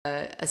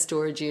a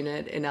storage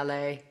unit in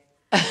LA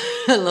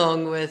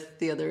along with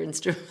the other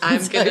instruments.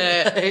 I'm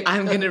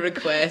gonna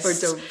request or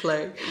don't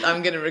play.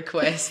 I'm gonna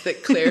request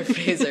that Claire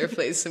Fraser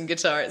plays some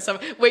guitar at some.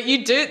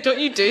 Wait, don't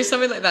you do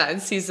something like that in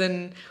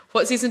season?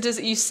 What season does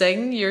it you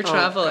sing? You're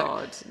traveling. Oh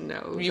God,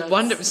 no! You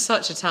wonder.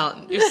 Such a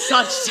talent. You're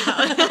such a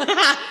talent.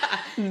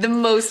 The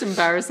most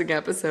embarrassing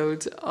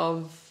episode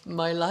of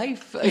my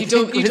life. You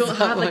don't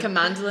have like a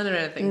mandolin or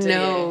anything, do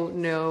you?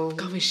 No.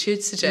 God, we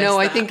should suggest. No,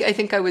 that. I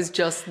think I was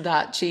just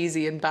that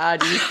cheesy and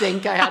bad. You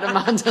think I had a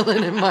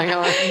mandolin in my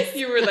arms?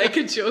 You were like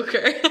a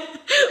joker,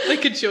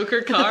 like a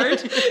joker card.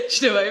 Do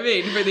you know what I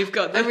mean? Where they've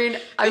got. I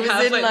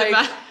was in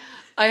like.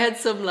 I had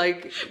some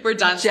like we're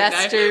dancing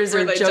jesters now.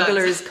 or like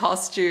juggler's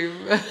costume,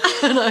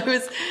 and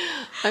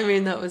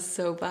that was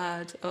so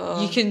bad.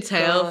 Oh, you can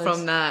tell God.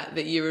 From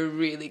that you were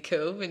really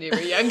cool when you were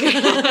younger.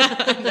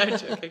 No,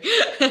 joking.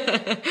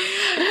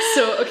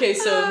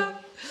 So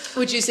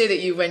would you say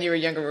that you, when you were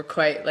younger, were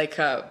quite like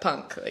a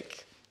punk?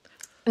 Like,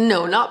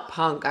 no, not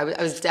punk. I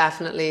was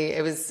definitely,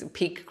 it was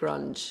peak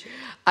grunge.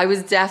 I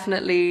was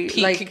definitely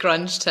peak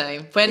grunge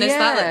time. When is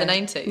that?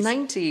 Like the 90s?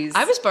 90s.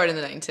 I was born in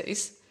the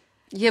 90s.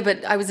 Yeah,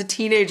 but I was a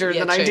teenager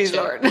in the 90s,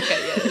 Lauren.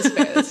 Okay, yeah, that's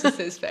fair.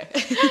 That's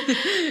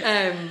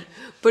fair.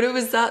 But it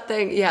was that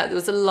thing. Yeah, there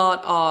was a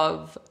lot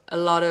of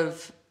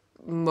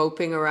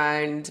moping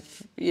around,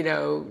 you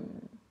know,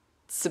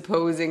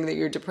 supposing that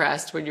you're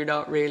depressed when you're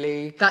not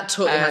really. That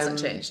totally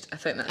hasn't changed. I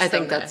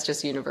think that's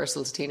just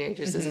universal to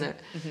teenagers, isn't it?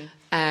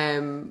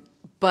 Mm-hmm.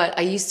 But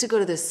I used to go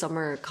to this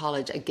summer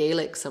college, a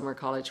Gaelic summer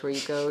college, where you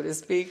go to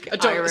speak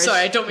Irish. Sorry,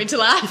 I don't mean to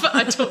laugh.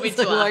 I don't mean to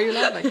laugh. Why are you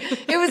laughing?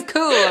 It was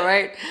cool, all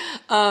right?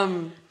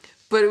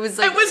 But it was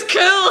like... It was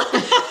cool!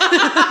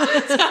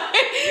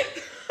 Sorry.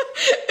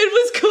 It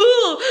was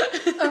cool!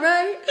 All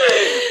right?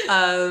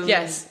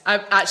 Yes,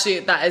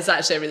 that is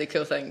actually a really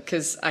cool thing,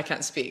 because I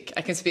can't speak.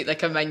 I can speak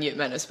like a minute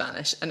amount of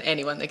Spanish, and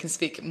anyone that can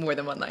speak more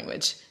than one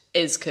language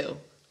is cool.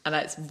 And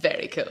that's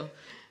very cool.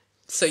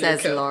 So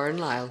says you're cool. Lauren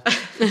Lyle.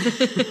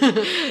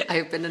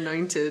 I've been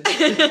anointed.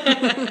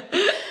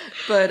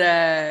 But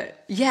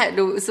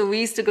so we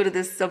used to go to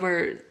this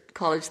summer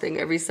college thing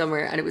every summer,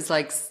 and it was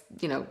like,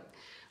 you know,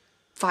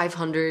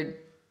 500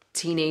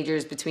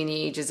 teenagers between the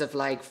ages of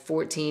like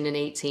 14 and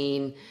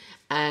 18,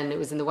 and it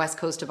was in the west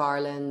coast of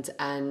Ireland,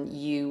 and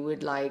you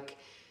would like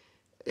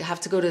have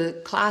to go to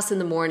class in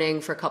the morning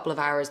for a couple of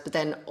hours, but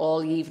then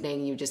all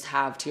evening you just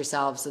have to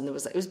yourselves, and it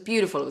was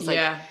beautiful. It was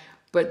like,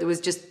 but there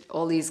was just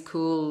all these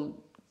cool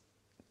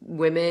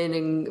women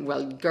and,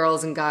 well,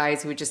 girls and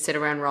guys who would just sit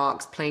around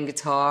rocks playing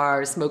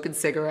guitar, smoking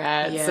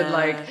cigarettes, and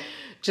like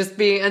just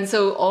being, and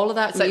so all of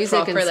that it's music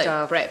like proper, and like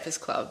stuff.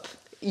 Breakfast Club.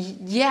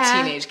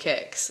 Yeah. Teenage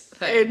kicks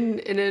thing.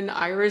 In an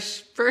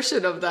Irish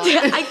version of that.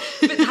 Yeah,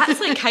 but that's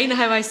like kind of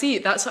how I see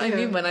it. That's what I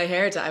mean when I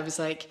heard it. I was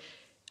like,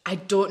 I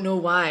don't know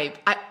why.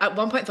 I at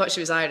one point thought she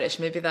was Irish.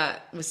 Maybe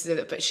that was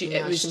it, but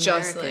it was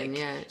just American,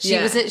 like she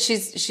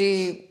was.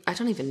 She. I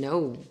don't even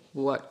know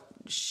what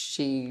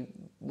she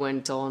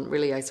went on.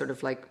 Really, I sort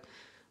of like.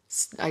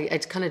 I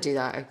kind of do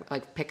that. I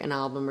like pick an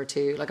album or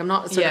two. Like I'm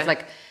not sort of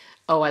like,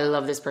 oh, I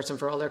love this person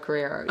for all their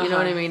career. You know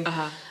what I mean?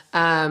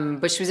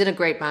 But she was in a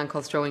great band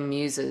called Throwing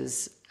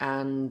Muses,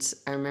 and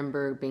I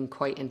remember being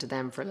quite into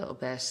them for a little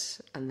bit,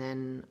 and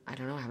then I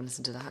don't know, I haven't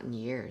listened to that in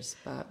years.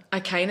 But I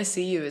kind of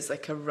see you as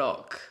like a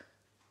rock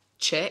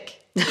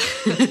chick.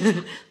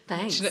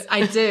 Thanks.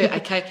 I do.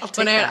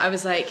 I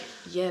was like,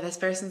 yeah, this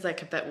person's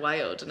like a bit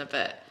wild and a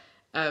bit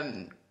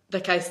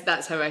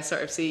that's how I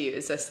sort of see you,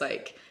 is this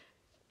like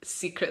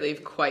secretly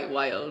quite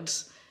wild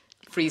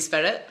free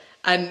spirit.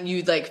 And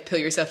you like pull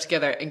yourself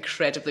together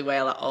incredibly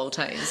well at all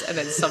times, and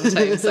then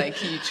sometimes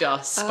like you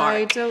just spark.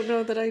 I don't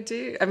know that I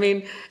do. I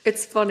mean,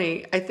 it's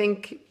funny. I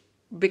think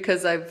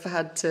because I've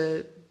had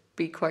to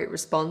be quite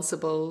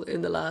responsible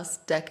in the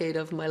last decade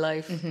of my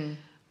life,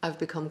 I've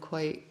become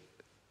quite,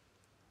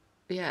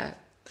 Well,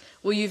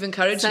 you've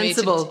encouraged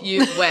sensible. Me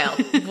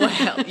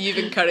to you've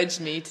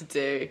encouraged me to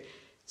do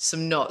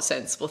some not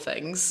sensible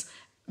things,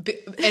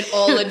 and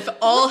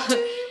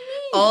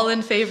all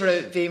in favour of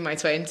it being my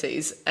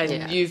 20s,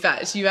 and you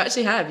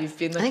actually have. You've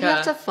been like, I think you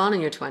have to have fun in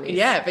your 20s.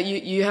 Yeah, but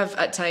you have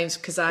at times,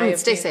 because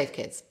stay safe,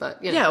 kids.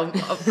 But you know.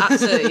 Yeah,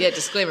 absolutely. Yeah,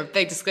 disclaimer,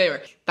 big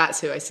disclaimer. That's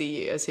who I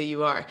see you as, who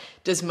you are.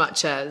 As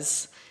much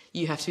as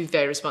you have to be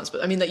very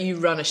responsible. I mean, that you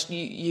run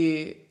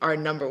you are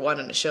number one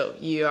on a show.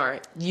 You are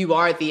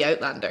the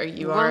Outlander.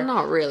 Well,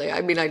 not really.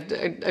 I mean, I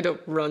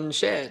don't run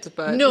shit,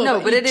 but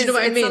no, but it is. Do you know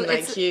what I mean?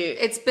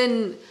 It's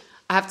been.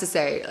 I have to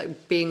say,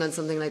 like, being on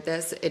something like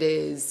this,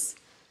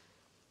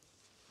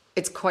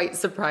 it's quite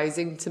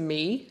surprising to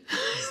me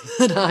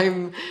that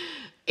I'm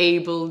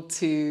able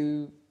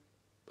to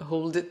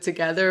hold it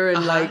together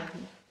and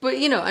but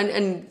you know,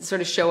 and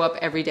sort of show up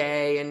every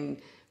day and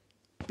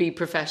be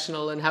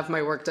professional and have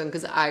my work done,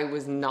 because I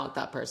was not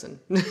that person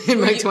in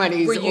my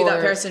 20s. Were you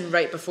that person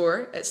right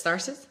before it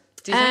started?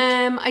 Do you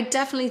think? I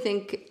definitely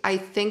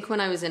think when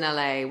I was in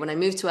LA, when I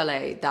moved to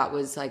LA, that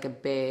was like a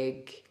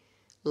big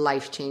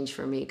life change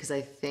for me, because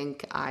I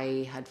think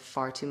I had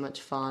far too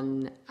much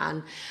fun,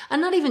 and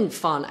not even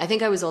fun. I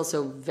think I was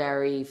also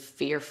very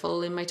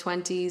fearful in my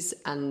 20s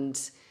and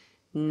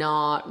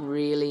not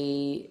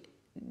really,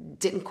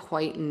 didn't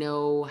quite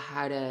know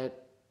how to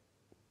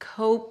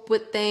cope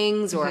with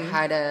things or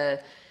how to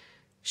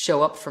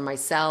show up for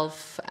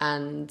myself.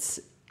 And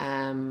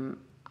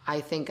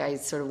I think I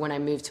sort of, when I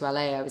moved to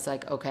LA, I was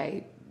like,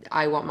 okay,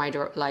 I want my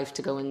life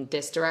to go in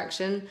this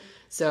direction,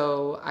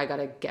 so I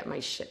gotta get my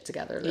shit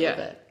together a little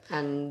bit.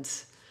 And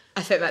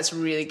I think that's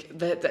really,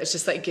 that's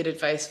just like good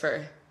advice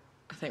for,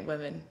 I think,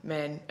 women,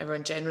 men,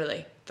 everyone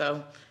generally,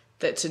 though,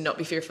 that to not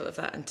be fearful of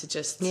that and to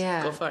just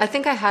go for it. I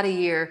think I had a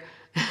year.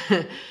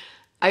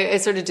 I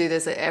sort of do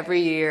this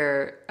every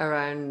year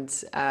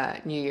around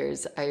New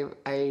Year's.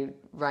 I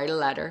write a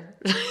letter.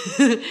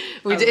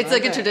 It's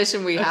like a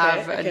tradition we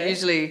have, and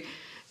usually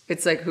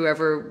it's like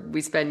whoever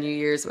we spend New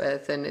Year's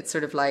with, and it's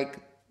sort of like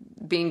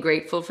being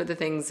grateful for the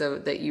things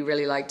that you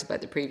really liked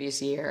about the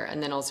previous year,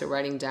 and then also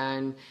writing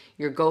down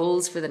your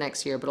goals for the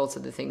next year, but also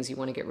the things you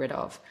want to get rid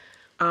of.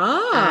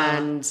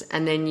 And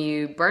then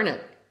you burn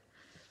it.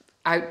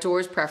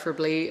 Outdoors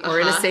preferably,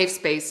 or in a safe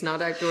space,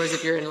 not outdoors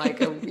if you're in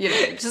like a,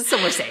 just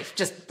somewhere safe.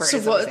 Just burn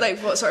it.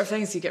 So what sort of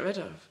things do you get rid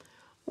of?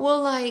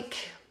 Well, like,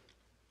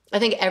 I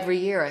think every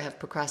year I have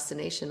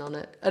procrastination on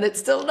it, and it's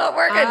still not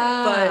working.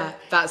 But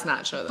that's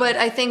natural. But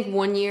I think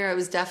one year I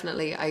was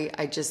definitely,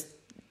 I just,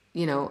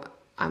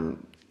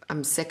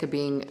 I'm sick of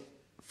being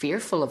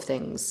fearful of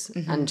things,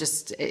 and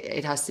just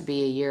it has to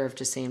be a year of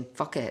just saying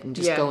fuck it and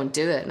just go and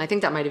do it. And I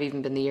think that might have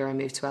even been the year I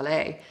moved to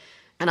LA.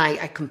 And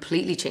I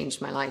completely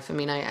changed my life. I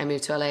mean, I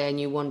moved to LA. I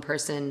knew one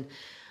person.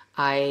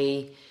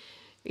 I,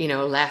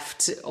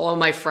 left all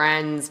my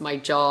friends, my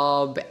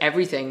job,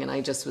 everything. And I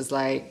just was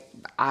like,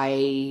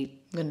 I'm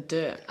going to do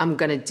it. I'm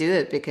going to do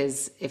it,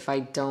 because if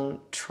I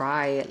don't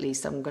try, at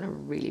least I'm going to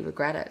really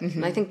regret it.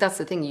 And I think that's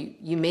the thing.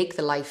 You make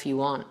the life you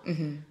want.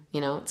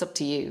 It's up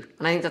to you.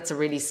 And I think that's a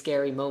really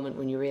scary moment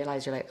when you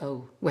realize you're like,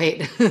 oh,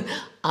 wait,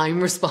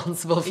 I'm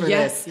responsible for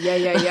this. Yeah.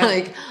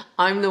 Like,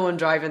 I'm the one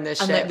driving this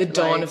ship. And like the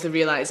dawn of the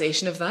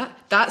realization of that.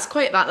 That's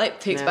quite, that like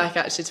takes back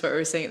actually to what we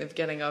were saying at the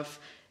beginning of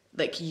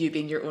like you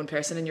being your own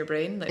person in your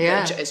brain. Like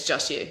it's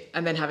just you.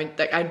 And then having,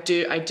 like, I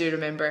do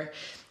remember,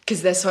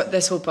 because this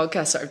whole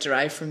podcast sort of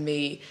derived from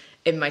me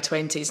in my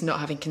 20s,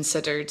 not having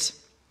considered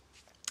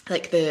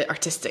like the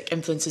artistic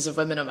influences of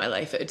women on my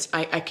life.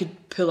 I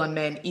could pull on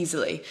men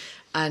easily,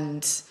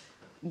 and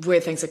where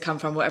things had come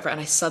from, whatever,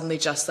 and I suddenly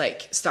just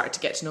like started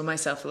to get to know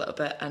myself a little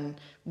bit, and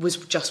was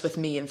just with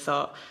me and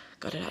thought,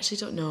 God, I actually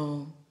don't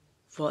know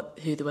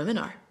who the women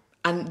are.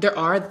 And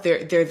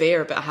they're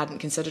there, but I hadn't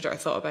considered or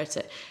thought about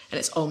it. And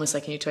it's almost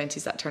like in your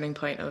 20s, that turning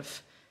point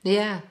of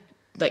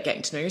like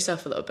getting to know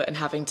yourself a little bit and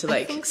having to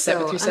like sit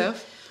with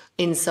yourself.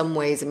 In some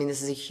ways, I mean,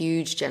 this is a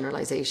huge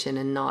generalization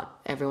and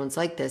not everyone's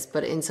like this,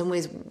 but in some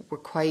ways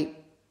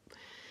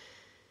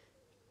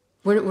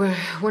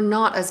we're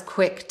not as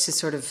quick to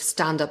sort of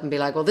stand up and be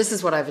like, well, this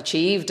is what I've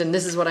achieved and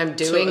this is what I'm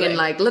doing. Totally. And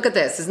like, look at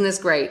this, isn't this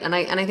great? And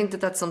I think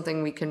that that's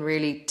something we can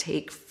really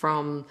take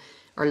from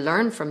or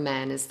learn from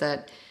men, is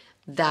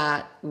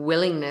that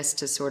willingness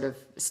to sort of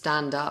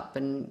stand up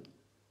and,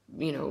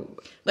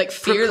 like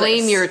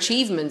proclaim your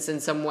achievements in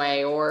some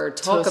way, or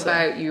talk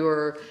about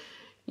your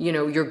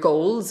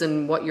goals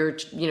and what you're,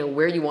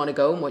 where you want to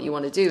go and what you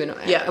want to do.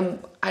 And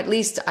at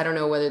least, I don't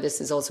know whether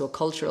this is also a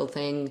cultural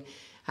thing,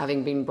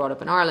 having been brought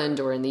up in Ireland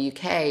or in the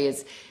UK,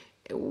 is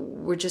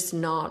we're just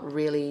not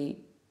really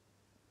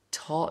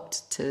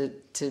taught to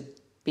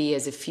be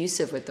as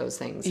effusive with those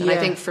things. And I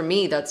think for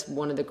me, that's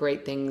one of the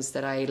great things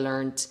that I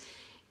learned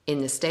in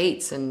the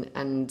States,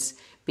 and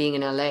being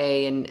in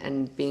LA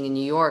and being in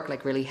New York,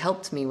 like, really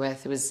helped me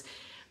with, was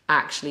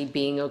actually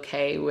being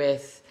okay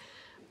with,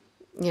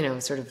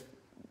 sort of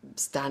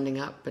standing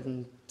up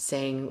and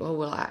saying, oh,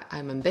 well,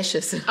 I'm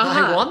ambitious and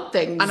I want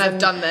things. And I've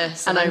done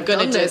this and I'm going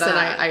to do this. And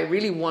I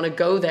really want to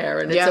go there.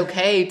 And it's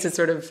okay to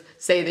sort of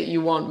say that you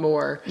want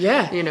more.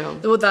 Yeah.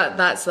 Well,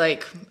 that's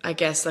like, I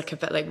guess, like a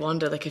bit like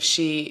Wanda, like if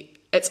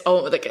it's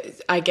all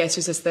like, I guess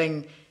there's this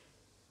thing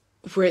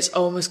where it's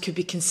almost could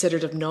be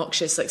considered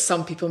obnoxious. Like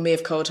some people may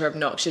have called her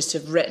obnoxious to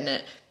have written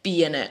it,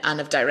 be in it, and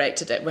have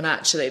directed it, when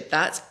actually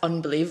that's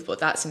unbelievable.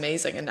 That's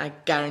amazing. And I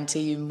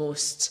guarantee you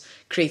most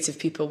creative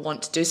people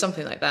want to do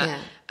something like that. Yeah.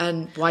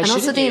 And why shouldn't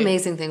you? And also the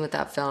amazing thing with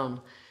that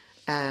film,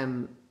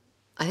 I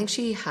think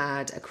she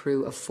had a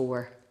crew of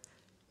 4.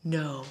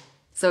 No.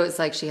 So it's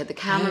like she had the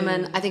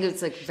cameraman. I think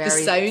it's like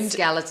very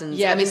skeletons.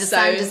 Yeah, I mean, the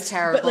sound is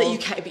terrible. But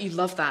like but you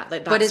love that.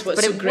 Like that's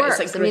what's so great. Works.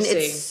 It's like I mean,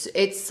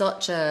 it's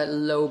such a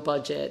low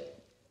budget,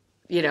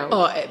 but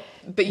I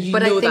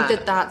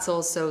think that's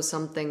also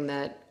something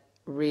that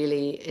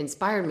really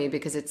inspired me,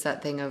 because it's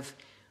that thing of,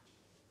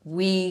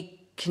 we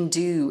can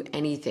do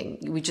anything.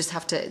 We just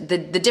have to, the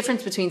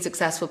difference between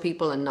successful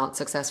people and not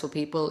successful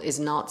people is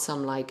not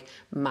some like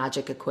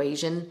magic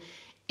equation.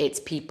 It's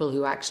people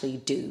who actually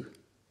do.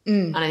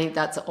 And I think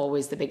that's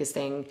always the biggest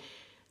thing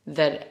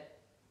that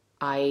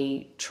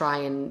I try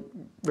and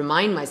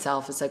remind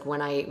myself. Is like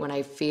when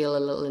I feel a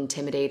little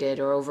intimidated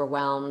or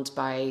overwhelmed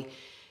by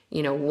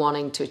you know,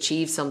 wanting to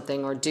achieve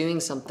something or doing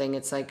something,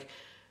 it's like,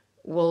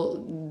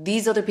 well,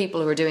 these other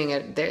people who are doing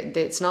it,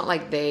 it's not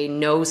like they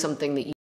know something that